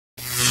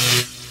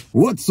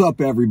What's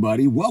up,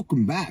 everybody?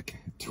 Welcome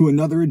back to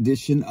another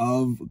edition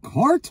of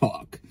Car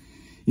Talk.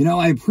 You know,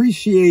 I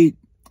appreciate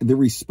the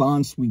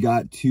response we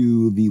got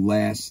to the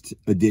last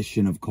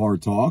edition of Car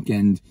Talk,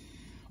 and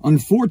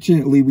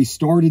unfortunately, we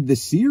started the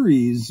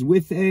series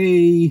with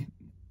I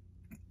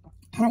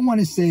don't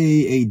want to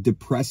say a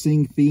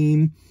depressing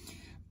theme,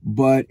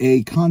 but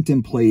a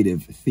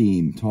contemplative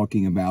theme,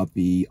 talking about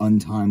the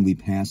untimely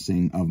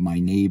passing of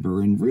my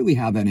neighbor and really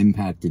how that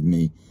impacted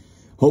me.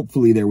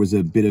 Hopefully there was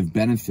a bit of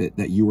benefit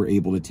that you were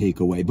able to take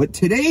away. But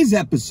today's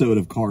episode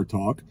of Car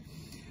Talk,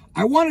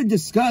 I want to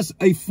discuss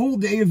a full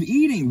day of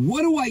eating.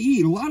 What do I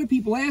eat? A lot of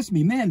people ask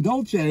me, man,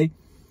 Dolce,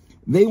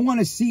 they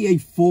want to see a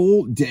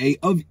full day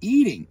of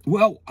eating.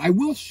 Well, I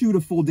will shoot a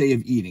full day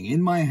of eating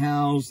in my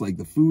house, like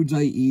the foods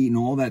I eat and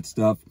all that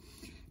stuff.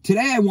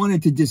 Today, I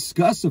wanted to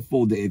discuss a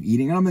full day of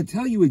eating, and I'm going to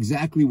tell you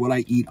exactly what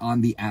I eat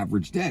on the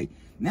average day.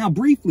 Now,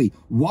 briefly,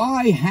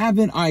 why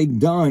haven't I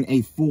done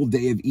a full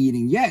day of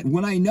eating yet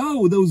when I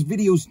know those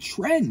videos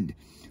trend?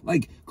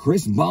 Like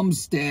Chris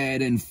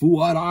Bumstead and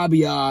Fuad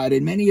Abiyad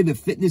and many of the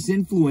fitness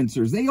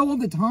influencers, they all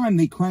the time,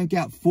 they crank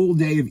out full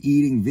day of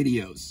eating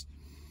videos.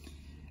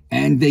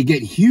 And they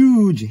get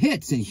huge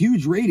hits and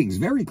huge ratings,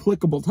 very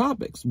clickable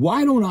topics.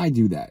 Why don't I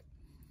do that?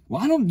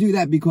 Well, I don't do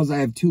that because I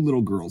have 2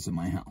 little girls in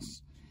my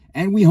house.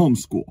 And we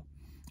homeschool.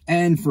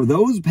 And for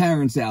those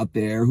parents out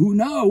there who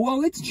know,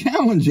 well, it's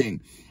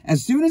challenging.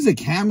 As soon as a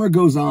camera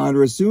goes on,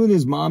 or as soon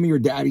as mommy or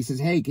daddy says,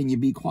 hey, can you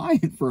be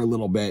quiet for a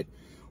little bit?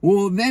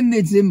 Well, then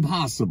it's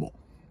impossible.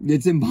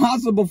 It's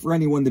impossible for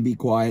anyone to be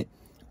quiet.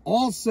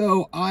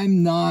 Also,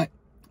 I'm not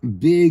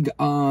big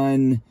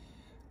on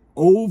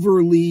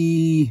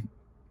overly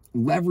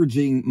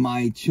leveraging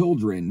my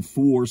children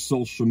for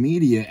social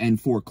media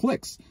and for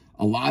clicks.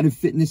 A lot of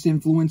fitness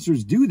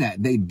influencers do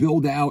that. They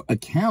build out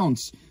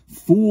accounts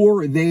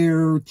for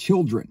their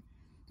children.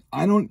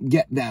 I don't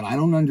get that. I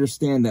don't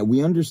understand that.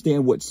 We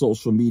understand what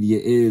social media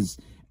is,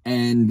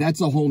 and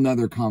that's a whole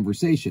nother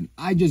conversation.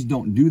 I just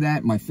don't do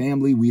that. My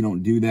family, we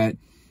don't do that.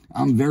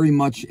 I'm very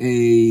much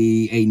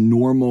a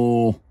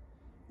normal,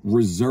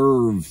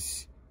 reserved,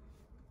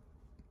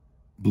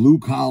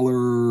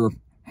 blue-collar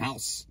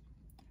house.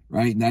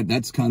 Right?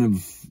 That's kind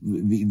of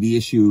the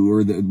issue,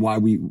 or the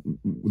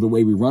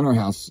way we run our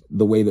house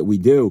the way that we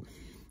do.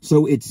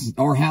 So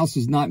our house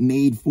is not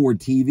made for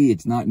TV.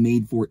 It's not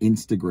made for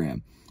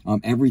Instagram.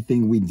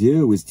 Everything we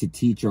do is to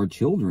teach our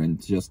children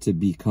just to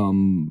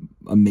become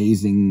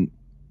amazing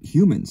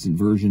humans and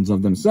versions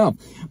of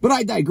themselves. But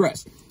I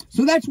digress.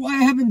 So that's why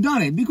I haven't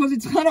done it, because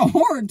it's kind of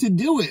hard to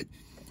do it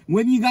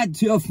when you got a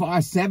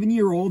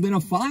 7-year-old and a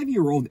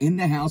 5-year-old in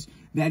the house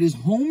that is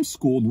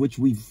homeschooled, which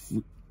we've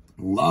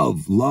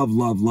love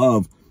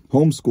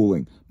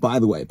homeschooling, by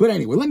the way. But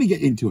anyway, let me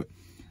get into it.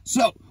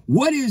 So,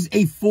 what is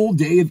a full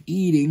day of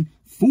eating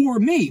for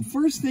me?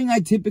 First thing I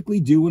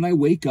typically do when I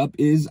wake up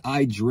is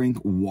I drink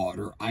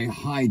water. I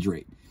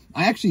hydrate.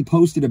 I actually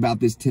posted about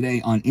this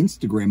today on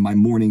Instagram, my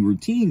morning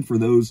routine. For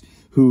those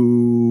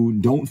who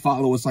don't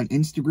follow us on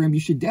Instagram, you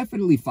should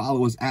definitely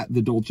follow us at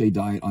the Dolce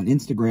Diet on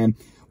Instagram,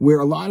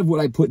 where a lot of what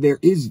I put there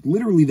is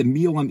literally the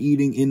meal I'm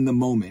eating in the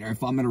moment. Or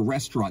if I'm at a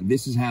restaurant,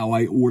 this is how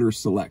I order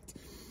select.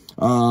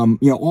 You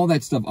know, all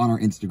that stuff on our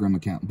Instagram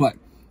account. But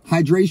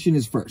hydration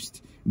is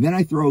first. Then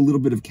I throw a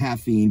little bit of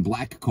caffeine,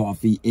 black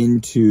coffee,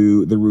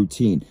 into the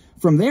routine.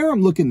 From there,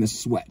 I'm looking to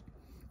sweat.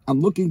 I'm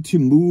looking to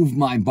move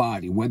my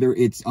body, whether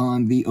it's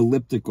on the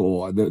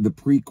elliptical, the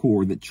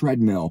Precor, the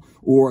treadmill,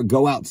 or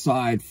go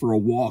outside for a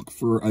walk,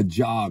 for a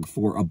jog,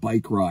 for a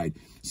bike ride.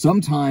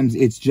 Sometimes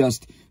it's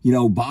just, you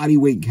know, body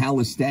weight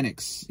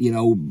calisthenics, you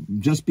know,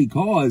 just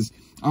because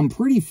I'm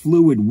pretty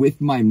fluid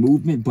with my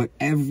movement, but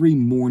every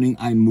morning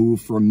I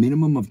move for a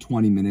minimum of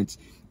 20 minutes.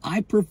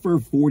 I prefer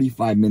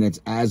 45 minutes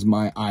as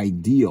my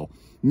ideal.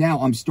 Now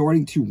I'm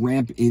starting to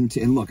ramp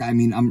into, and look, I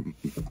mean,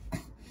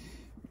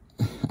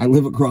 I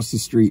live across the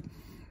street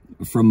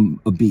from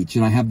a beach,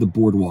 and I have the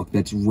boardwalk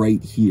that's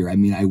right here. I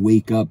mean, I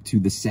wake up to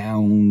the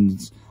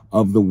sounds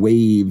of the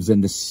waves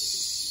and the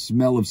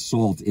smell of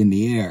salt in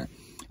the air.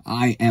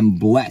 I am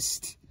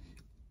blessed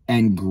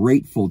and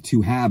grateful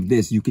to have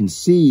this. You can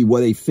see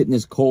what a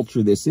fitness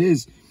culture this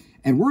is.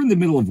 And we're in the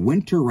middle of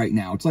winter right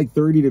now. It's like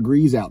 30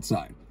 degrees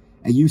outside.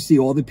 And you see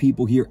all the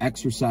people here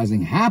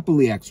exercising,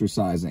 happily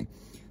exercising.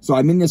 So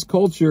I'm in this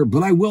culture,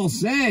 but I will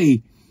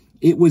say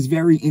it was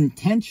very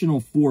intentional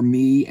for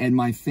me and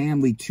my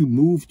family to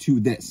move to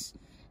this.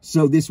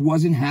 So this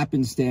wasn't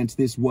happenstance.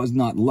 This was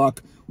not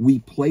luck. We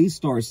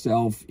placed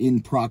ourselves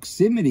in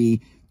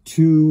proximity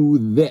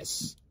to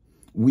this.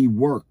 We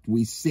worked,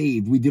 we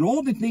saved, we did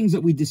all the things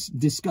that we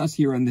discuss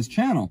here on this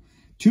channel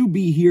to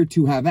be here,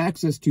 to have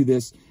access to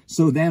this,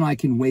 so then I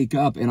can wake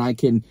up and I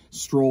can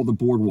stroll the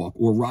boardwalk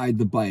or ride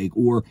the bike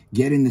or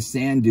get in the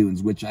sand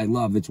dunes, which I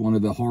love. It's one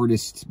of the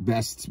hardest,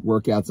 best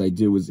workouts I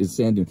do is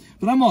sand dunes.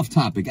 But I'm off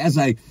topic, as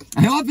I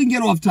often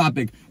get off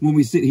topic when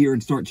we sit here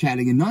and start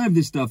chatting, and none of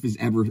this stuff is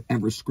ever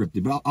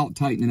scripted, but I'll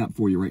tighten it up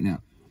for you right now.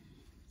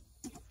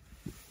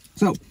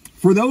 So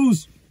for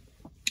those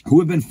who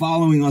have been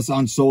following us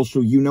on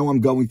social, you know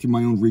I'm going through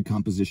my own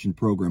recomposition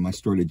program. I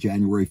started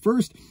January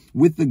 1st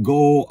with the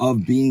goal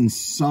of being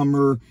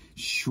summer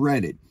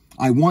shredded.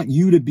 I want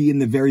you to be in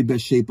the very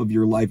best shape of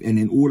your life. And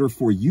in order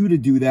for you to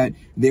do that,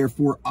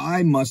 therefore,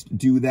 I must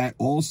do that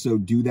also,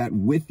 do that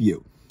with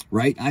you,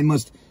 right? I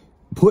must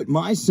put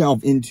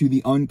myself into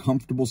the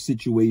uncomfortable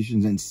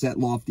situations and set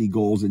lofty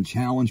goals and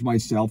challenge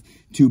myself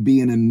to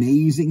be in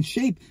amazing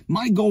shape.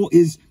 My goal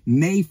is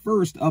May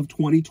 1st of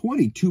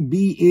 2020 to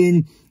be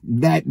in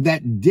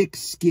that dick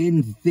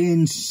skin,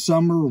 thin,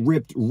 summer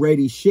ripped,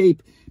 ready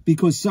shape,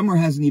 because summer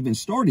hasn't even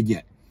started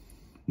yet.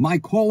 My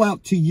call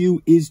out to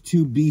you is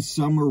to be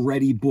summer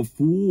ready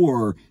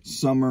before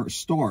summer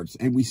starts.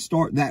 And we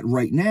start that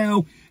right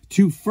now.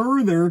 To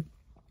further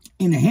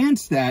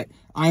enhance that,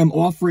 I am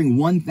offering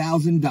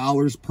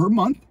 $1,000 per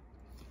month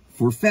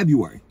for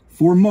February,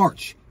 for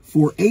March,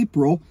 for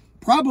April,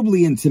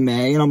 probably into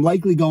May, and I'm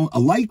likely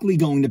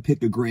going to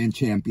pick a grand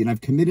champion.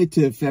 I've committed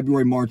to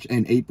February, March,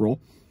 and April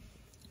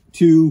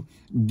to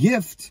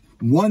gift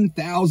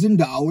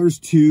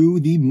 $1,000 to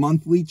the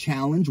monthly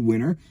challenge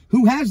winner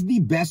who has the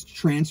best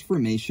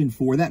transformation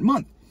for that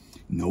month.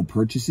 No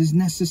purchases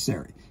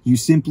necessary. You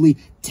simply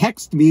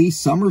text me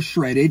Summer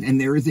Shredded,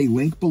 and there is a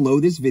link below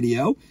this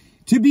video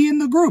to be in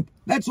the group.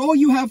 That's all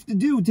you have to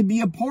do to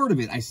be a part of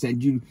it. I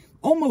send you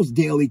almost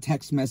daily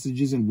text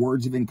messages and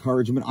words of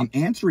encouragement. I'm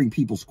answering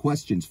people's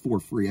questions for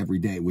free every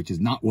day, which is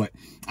not what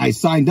I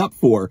signed up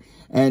for.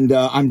 And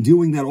I'm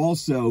doing that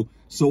also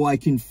so I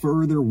can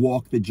further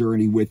walk the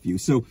journey with you.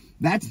 So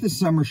that's the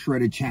Summer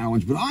Shredded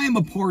Challenge, but I am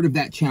a part of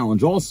that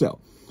challenge also.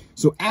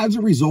 So as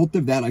a result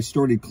of that, I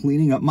started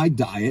cleaning up my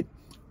diet.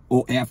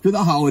 Well, after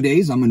the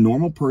holidays, I'm a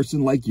normal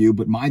person like you,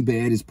 but my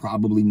bad is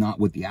probably not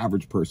what the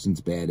average person's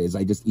bad is.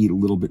 I just eat a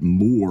little bit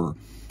more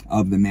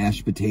of the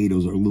mashed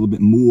potatoes or a little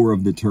bit more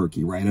of the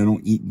turkey, right? I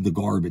don't eat the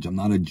garbage. I'm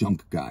not a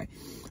junk guy.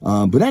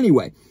 But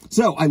anyway,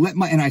 so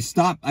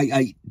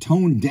I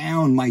toned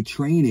down my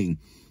training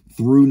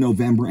through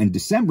November and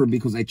December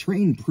because I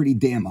trained pretty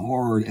damn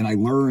hard, and I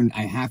learned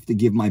I have to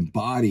give my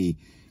body,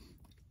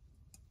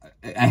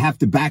 I have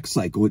to back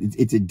cycle.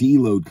 It's a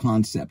deload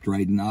concept,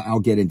 right? And I'll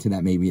get into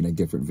that maybe in a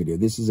different video.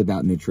 This is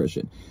about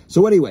nutrition.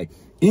 So anyway,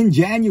 in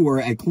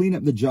January, I cleaned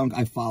up the junk.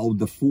 I followed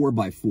the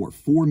 4x4,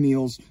 4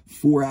 meals,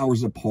 4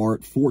 hours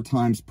apart, 4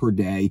 times per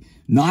day,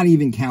 not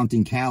even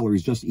counting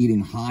calories, just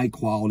eating high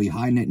quality,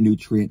 high net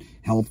nutrient,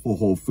 healthful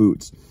whole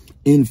foods.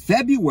 In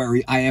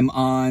February, I am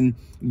on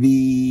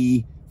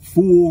the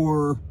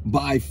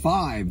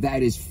 4x5.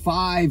 That is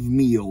 5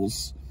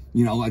 meals.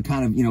 You know, I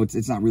kind of, you know,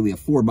 it's not really a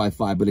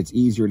 4x5, but it's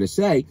easier to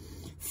say.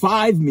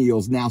 5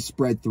 meals now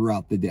spread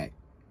throughout the day,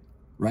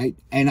 right?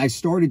 And I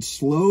started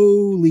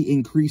slowly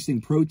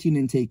increasing protein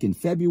intake in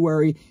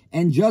February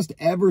and just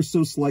ever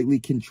so slightly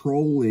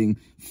controlling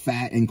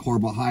fat and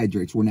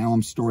carbohydrates, where now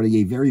I'm starting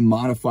a very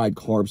modified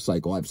carb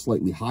cycle. I have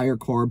slightly higher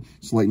carb,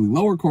 slightly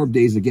lower carb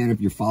days. Again,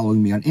 if you're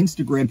following me on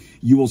Instagram,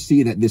 you will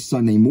see that this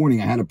Sunday morning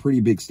I had a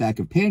pretty big stack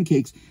of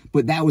pancakes,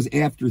 but that was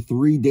after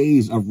 3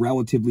 days of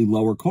relatively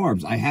lower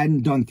carbs. I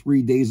hadn't done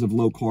 3 days of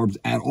low carbs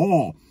at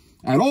all,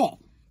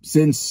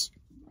 since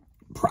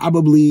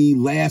probably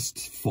last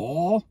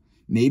fall,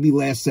 maybe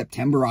last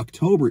September,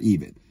 October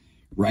even,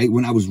 right?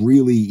 When I was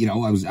really, you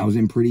know, I was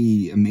in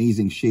pretty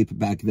amazing shape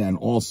back then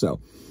also.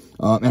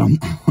 And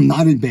I'm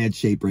not in bad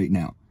shape right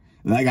now.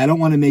 Like, I don't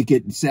want to make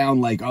it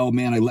sound like, oh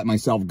man, I let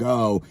myself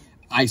go.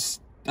 I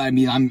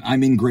mean,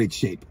 I'm in great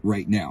shape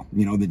right now.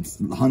 You know,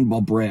 the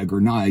humble brag or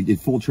not, I did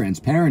full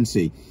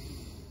transparency.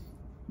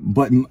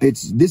 But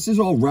this is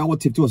all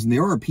relative to us. And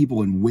there are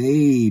people in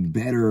way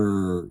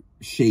better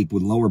shape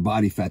with lower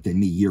body fat than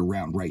me year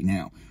round right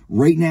now.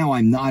 Right now,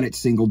 I'm not at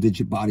single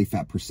digit body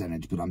fat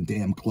percentage, but I'm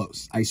damn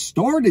close. I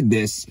started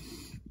this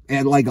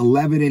at like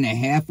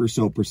 11.5% or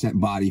so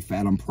body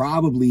fat.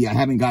 I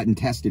haven't gotten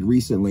tested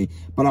recently,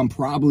 but I'm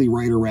probably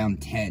right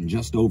around 10,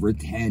 just over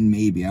 10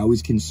 maybe. I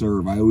always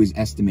conserve, I always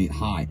estimate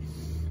high.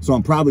 So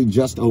I'm probably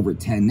just over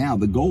 10 now.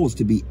 The goal is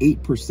to be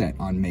 8%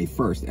 on May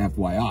 1st,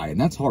 FYI,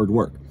 and that's hard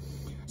work.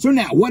 So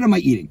now, what am I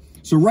eating?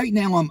 So right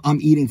now,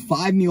 I'm eating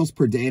 5 meals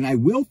per day, and I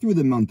will through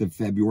the month of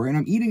February, and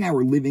I'm eating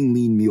our Living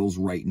Lean meals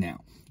right now.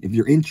 If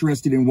you're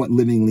interested in what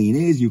Living Lean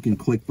is, you can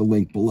click the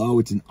link below.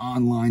 It's an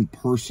online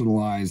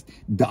personalized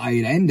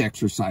diet and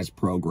exercise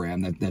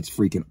program that's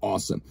freaking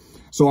awesome.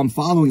 So I'm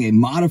following a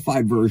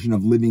modified version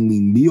of Living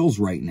Lean meals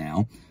right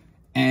now.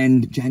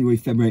 And January,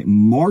 February,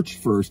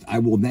 March 1st, I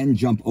will then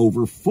jump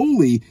over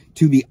fully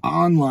to the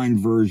online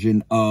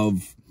version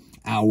of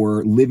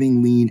our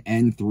Living Lean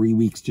and 3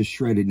 weeks to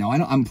Shredded. Now,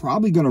 I'm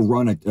probably going to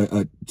run a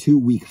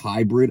 2-week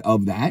hybrid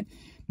of that,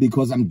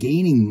 because I'm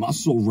gaining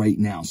muscle right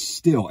now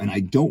still, and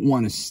I don't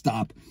want to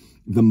stop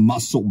the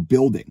muscle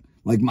building.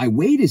 Like, my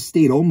weight has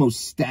stayed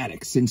almost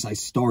static since I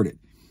started.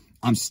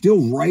 I'm still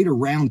right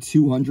around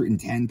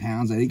 210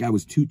 pounds. I think I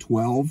was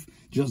 212,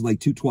 just like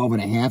 212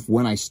 and a half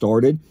when I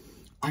started.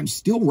 I'm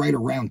still right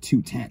around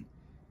 210,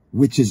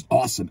 which is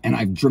awesome. And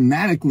I've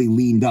dramatically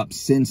leaned up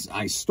since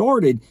I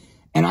started.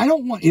 And I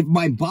don't want, if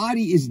my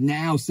body is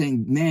now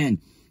saying, man,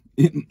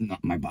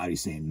 my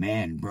body's saying,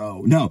 man,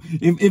 bro. No,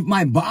 if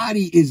my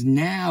body is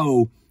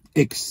now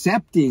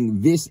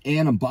accepting this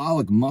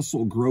anabolic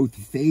muscle growth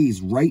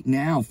phase right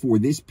now for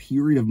this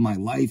period of my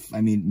life, I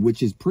mean,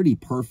 which is pretty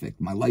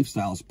perfect. My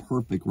lifestyle is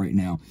perfect right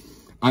now.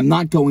 I'm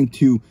not going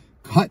to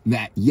cut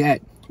that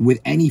yet with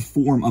any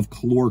form of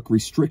caloric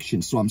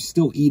restriction. So I'm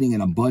still eating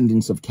an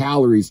abundance of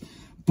calories.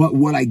 But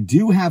what I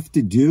do have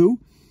to do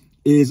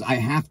is I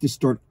have to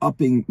start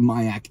upping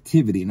my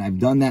activity. And I've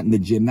done that in the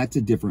gym. That's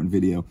a different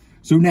video.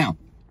 So now,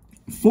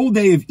 full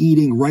day of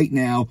eating right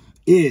now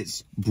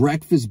is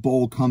breakfast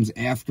bowl comes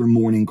after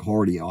morning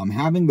cardio. I'm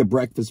having the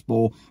breakfast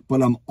bowl,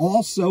 but I'm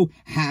also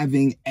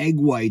having egg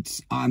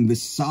whites on the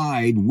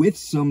side with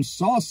some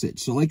sausage.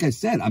 So like I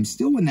said, I'm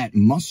still in that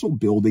muscle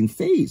building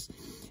phase.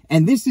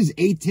 And this is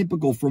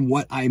atypical from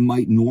what I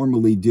might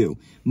normally do.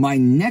 My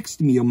next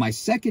meal, my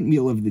second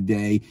meal of the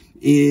day,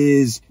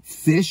 is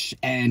fish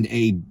and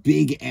a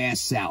big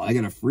ass salad. I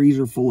got a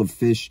freezer full of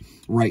fish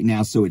right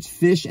now. So it's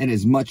fish and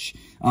as much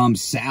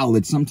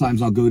salad.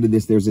 Sometimes I'll go to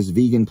there's this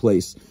vegan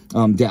place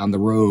down the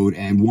road,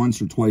 and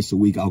once or twice a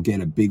week, I'll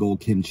get a big old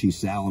kimchi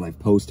salad. I've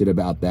posted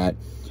about that.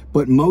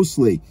 But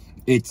mostly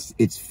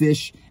it's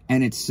fish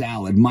and it's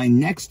salad. My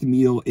next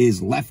meal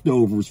is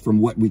leftovers from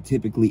what we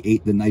typically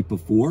ate the night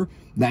before.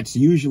 That's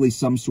usually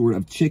some sort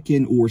of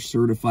chicken or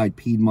certified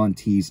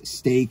Piedmontese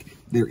steak.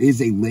 There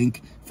is a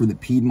link for the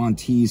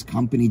Piedmontese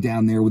company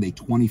down there with a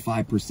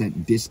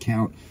 25%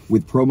 discount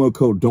with promo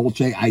code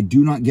Dolce. I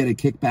do not get a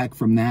kickback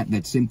from that.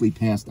 That's simply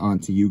passed on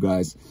to you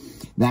guys.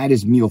 That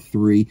is meal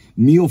 3.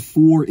 Meal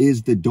 4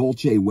 is the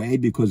Dolce Whey,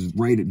 because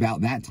right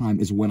about that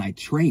time is when I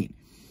train.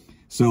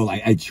 So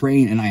I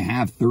train and I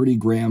have 30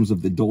 grams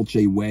of the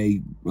Dolce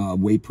Whey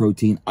whey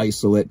protein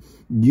isolate.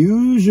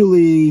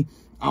 Usually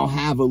I'll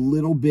have a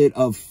little bit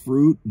of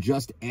fruit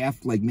just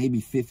after, like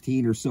maybe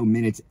 15 or so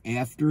minutes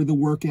after the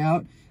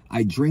workout.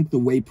 I drink the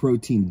whey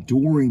protein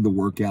during the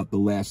workout, the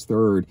last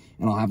third,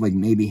 and I'll have like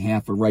maybe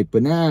half a ripe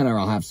banana, or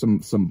I'll have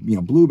some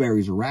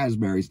blueberries or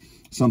raspberries,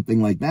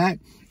 something like that.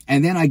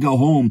 And then I go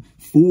home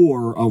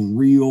for a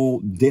real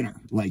dinner,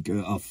 like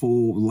a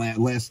full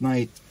last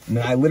night. I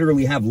mean, I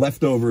literally have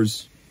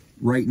leftovers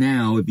right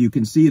now. If you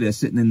can see this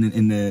sitting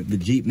in the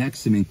Jeep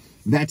next to me,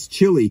 that's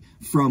chili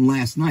from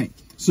last night.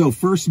 So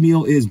first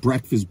meal is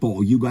breakfast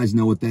bowl. You guys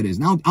know what that is.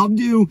 Now I'll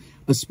do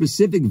a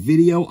specific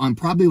video on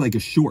probably like a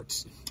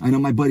shorts. I know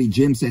my buddy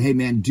Jim said, hey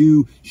man,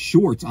 do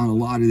shorts on a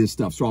lot of this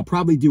stuff. So I'll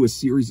probably do a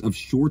series of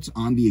shorts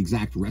on the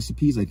exact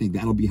recipes. I think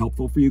that'll be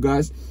helpful for you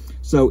guys.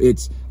 So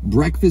it's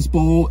breakfast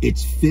bowl,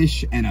 it's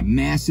fish and a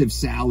massive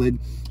salad.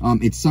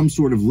 It's some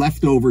sort of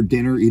leftover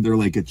dinner, either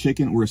like a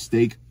chicken or a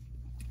steak.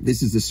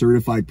 This is the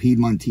certified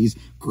Piedmontese,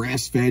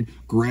 grass-fed,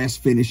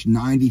 grass-finished,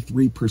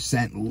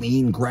 93%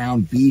 lean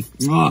ground beef.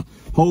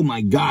 Oh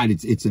my God,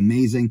 it's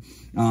amazing.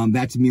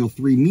 That's meal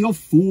 3. Meal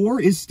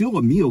 4 is still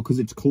a meal because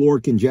it's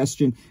caloric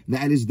ingestion.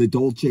 That is the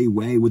Dolce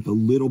Whey with a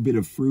little bit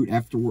of fruit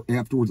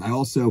afterwards.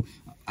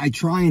 I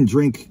try and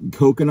drink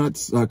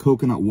coconut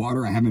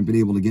water. I haven't been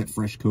able to get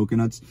fresh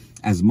coconuts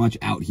as much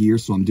out here,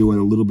 so I'm doing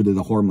a little bit of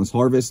the Harmless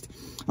Harvest.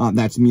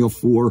 That's meal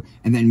 4.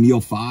 And then meal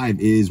 5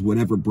 is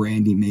whatever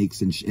Brandy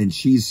makes, and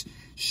she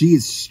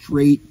is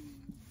straight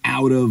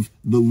out of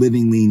the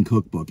Living Lean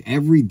cookbook.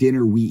 Every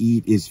dinner we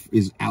eat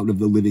is out of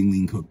the Living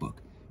Lean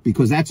cookbook,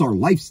 because that's our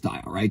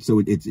lifestyle, right? So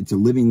it's a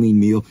Living Lean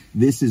meal.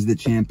 This is the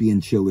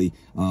Champion chili,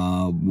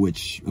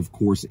 which of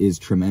course is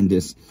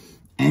tremendous.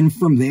 And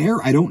from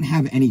there, I don't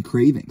have any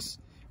cravings,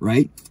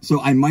 right? So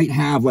I might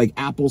have like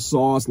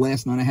applesauce.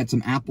 Last night I had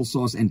some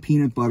applesauce and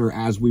peanut butter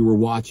as we were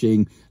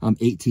watching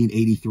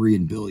 1883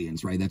 and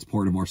Billions, right? That's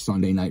part of our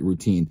Sunday night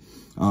routine.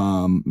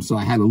 So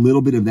I had a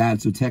little bit of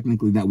that. So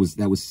technically that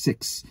was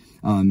 6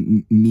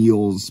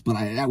 meals, but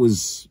that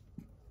was,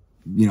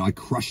 I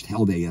crushed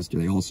Hell Day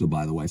yesterday also,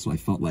 by the way. So I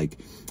felt like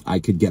I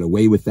could get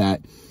away with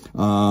that.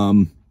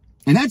 And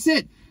that's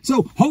it.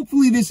 So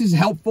hopefully this is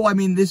helpful. I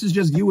mean, this is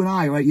just you and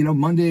I, right?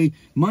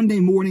 Monday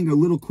morning, a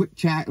little quick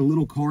chat, a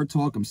little car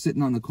talk. I'm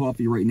sitting on the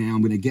coffee right now. I'm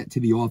going to get to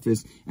the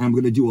office and I'm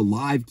going to do a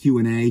live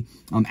Q&A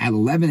at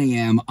 11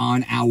 a.m.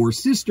 on our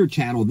sister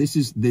channel. This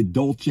is the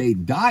Dolce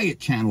Diet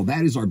channel.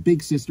 That is our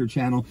big sister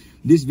channel.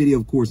 This video,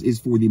 of course, is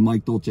for the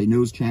Mike Dolce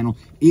Knows channel.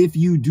 If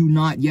you do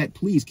not yet,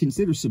 please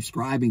consider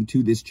subscribing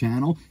to this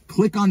channel.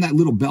 Click on that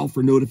little bell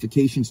for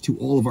notifications to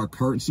all of our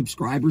current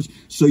subscribers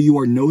so you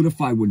are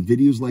notified when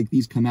videos like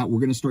these come out. We're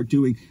going to start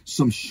doing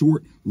some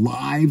short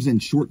lives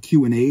and short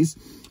Q&As.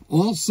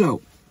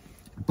 Also,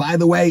 by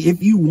the way,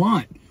 if you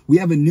want, we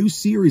have a new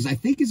series I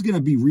think is going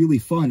to be really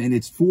fun, and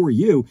it's for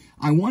you.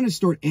 I want to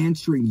start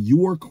answering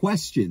your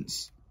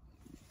questions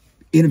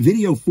in a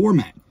video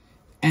format,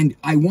 and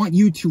I want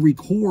you to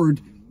record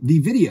the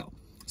video.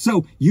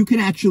 So you can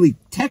actually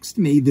text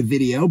me the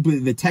video,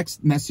 the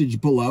text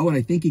message below, and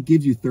I think it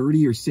gives you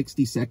 30 or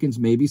 60 seconds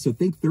maybe. So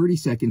think 30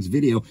 seconds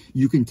video.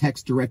 You can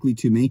text directly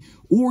to me,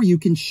 or you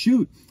can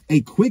shoot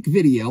a quick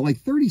video, like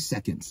 30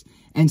 seconds,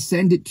 and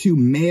send it to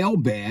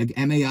mailbag,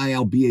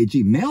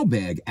 M-A-I-L-B-A-G,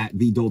 mailbag at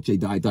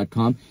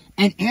thedolcediet.com,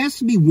 and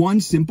ask me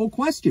one simple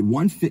question,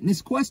 one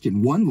fitness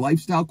question, one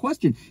lifestyle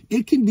question.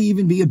 It can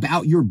even be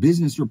about your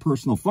business or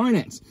personal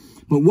finance.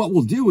 But what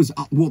we'll do is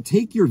we'll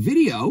take your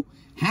video,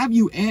 have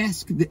you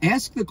ask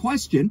the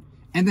question,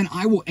 and then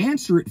I will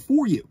answer it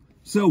for you.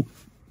 So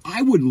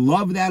I would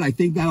love that. I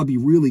think that'll be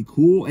really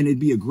cool, and it'd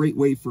be a great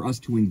way for us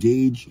to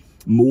engage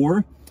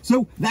more.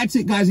 So that's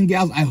it, guys and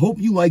gals. I hope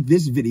you like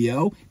this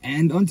video,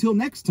 and until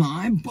next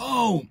time,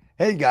 boom.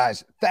 Hey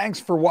guys, thanks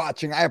for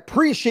watching. I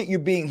appreciate you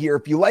being here.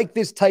 If you like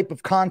this type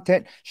of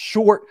content,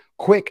 short,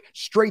 quick,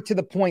 straight to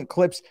the point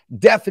clips,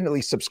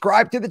 definitely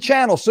subscribe to the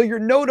channel so you're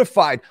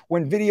notified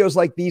when videos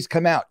like these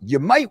come out. You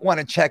might want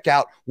to check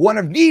out one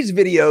of these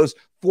videos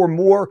for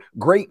more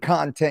great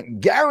content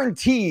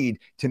guaranteed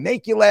to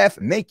make you laugh,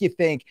 make you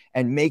think,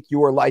 and make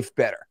your life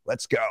better.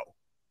 Let's go.